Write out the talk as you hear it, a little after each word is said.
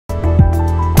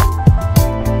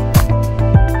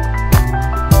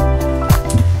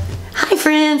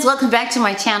friends, welcome back to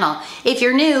my channel. If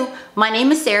you're new, my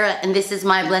name is Sarah and this is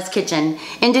My Blessed Kitchen.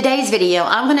 In today's video,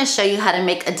 I'm going to show you how to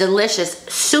make a delicious,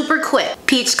 super quick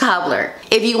peach cobbler.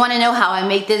 If you want to know how I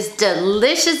make this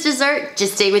delicious dessert,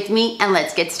 just stay with me and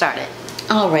let's get started.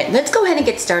 Alright, let's go ahead and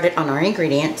get started on our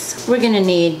ingredients. We're going to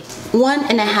need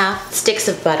 1.5 sticks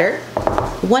of butter,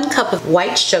 1 cup of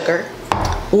white sugar,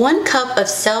 1 cup of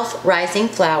self-rising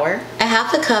flour,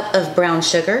 1/2 cup of brown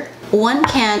sugar, 1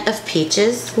 can of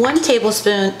peaches, 1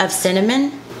 tablespoon of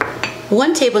cinnamon,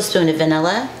 1 tablespoon of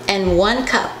vanilla, and 1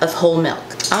 cup of whole milk.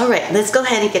 Alright, let's go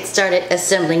ahead and get started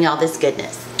assembling all this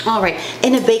goodness. Alright,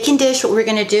 in a baking dish, what we're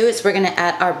going to do is we're going to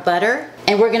add our butter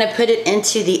and we're going to put it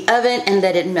into the oven and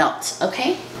let it melt,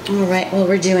 okay? Alright, while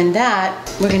we're doing that,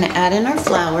 we're going to add in our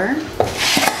flour.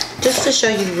 Just to show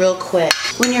you real quick,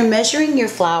 when you're measuring your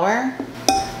flour,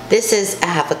 this is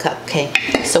 1/2 cup, okay?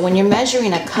 So when you're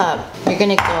measuring a cup, you're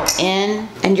gonna go in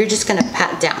and you're just gonna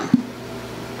pat down,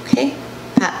 okay?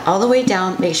 Pat all the way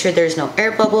down, make sure there's no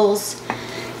air bubbles,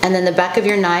 and then the back of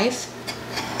your knife,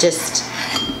 just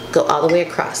go all the way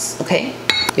across, okay?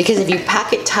 Because if you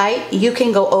pack it tight, you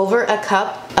can go over a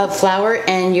cup of flour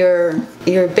and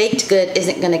your baked good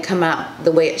isn't gonna come out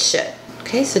the way it should,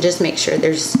 okay? So just make sure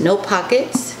there's no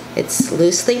pockets, it's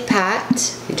loosely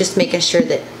packed. You're just making sure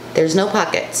that there's no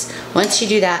pockets. Once you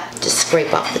do that, just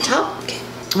scrape off the top. Okay.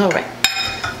 All right.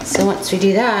 So once we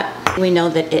do that, we know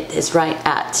that it is right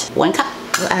at 1 cup.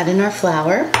 We'll add in our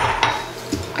flour,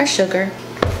 our sugar,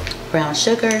 brown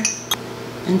sugar,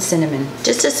 and cinnamon.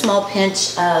 Just a small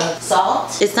pinch of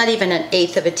salt. It's not even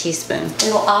 1/8 of a teaspoon.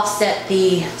 It will offset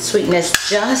the sweetness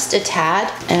just a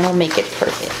tad, and it'll make it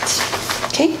perfect.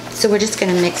 Okay. So we're just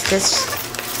gonna mix this.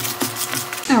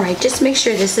 All right. Just make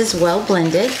sure this is well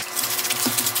blended.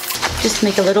 Just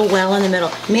make a little well in the middle.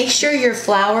 Make sure your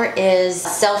flour is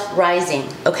self-rising,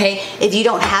 okay? If you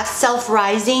don't have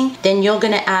self-rising, then you're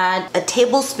gonna add 1.5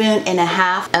 tablespoons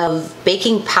of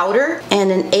baking powder and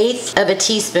 1/8 of a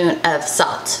teaspoon of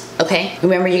salt, okay?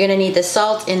 Remember, you're gonna need the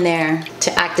salt in there to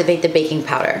activate the baking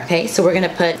powder, okay? So we're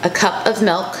gonna put 1 cup of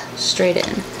milk straight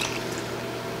in.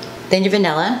 Then your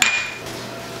vanilla.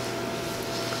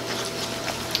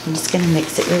 I'm just gonna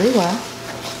mix it really well.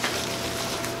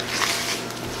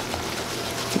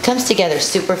 It comes together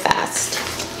super fast.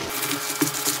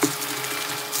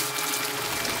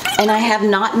 And I have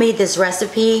not made this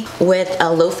recipe with a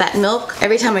low-fat milk.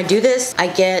 Every time I do this, I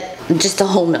get just a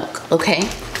whole milk, okay?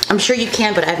 I'm sure you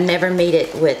can, but I've never made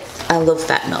it with a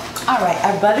low-fat milk. All right,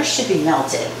 our butter should be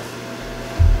melted.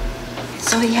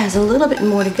 So he has a little bit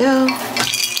more to go.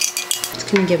 Just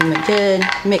gonna give him a good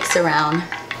mix around.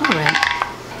 All right.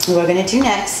 What we're gonna do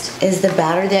next is the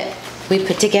batter that we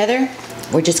put together.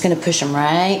 We're just gonna push them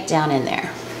right down in there.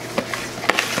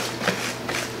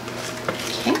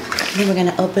 Okay, then we're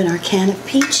gonna open our can of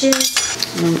peaches.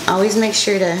 And always make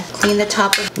sure to clean the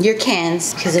top of your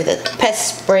cans because of the pest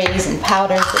sprays and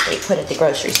powders that they put at the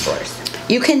grocery stores.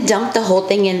 You can dump the whole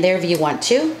thing in there if you want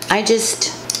to. I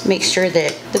just make sure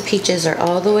that the peaches are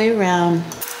all the way around.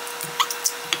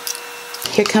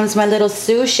 Here comes my little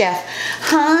sous chef.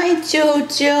 Hi,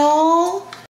 Jojo.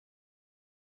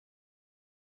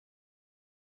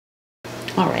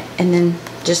 All right, and then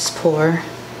just pour.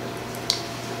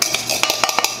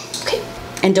 Okay,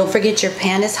 and don't forget your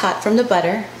pan is hot from the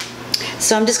butter.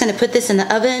 So I'm just gonna put this in the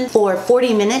oven for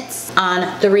 40 minutes on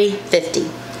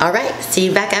 350. All right, see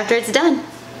you back after it's done.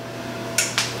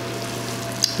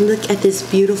 Look at this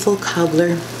beautiful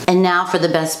cobbler. And now for the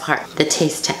best part, the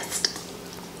taste test.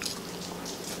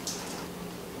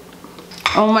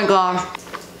 Oh my gosh,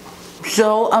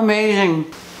 so amazing.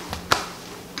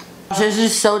 This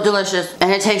is so delicious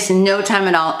and it takes no time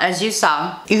at all. As you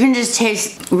saw, you can just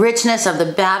taste richness of the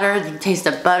batter, you taste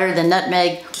the butter, the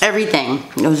nutmeg, everything.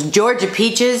 Those Georgia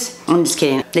peaches, I'm just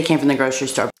kidding, they came from the grocery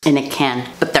store in a can,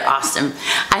 but they're awesome.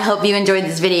 I hope you enjoyed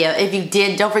this video. If you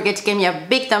did, don't forget to give me a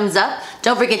big thumbs up.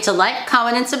 Don't forget to like,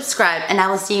 comment, and subscribe, and I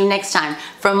will see you next time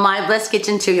from My Blessed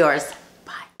Kitchen to yours.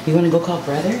 Bye. You wanna go call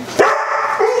brother?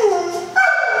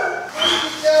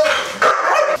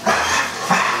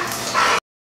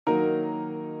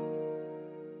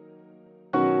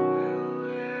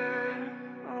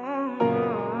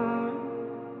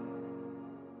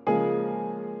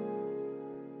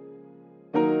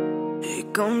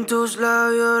 Con tus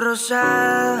labios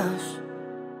rosados,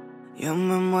 yo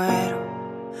me muero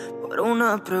por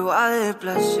una prueba de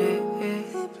placer.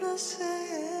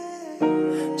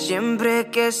 Siempre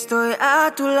que estoy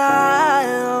a tu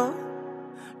lado,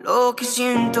 lo que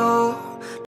siento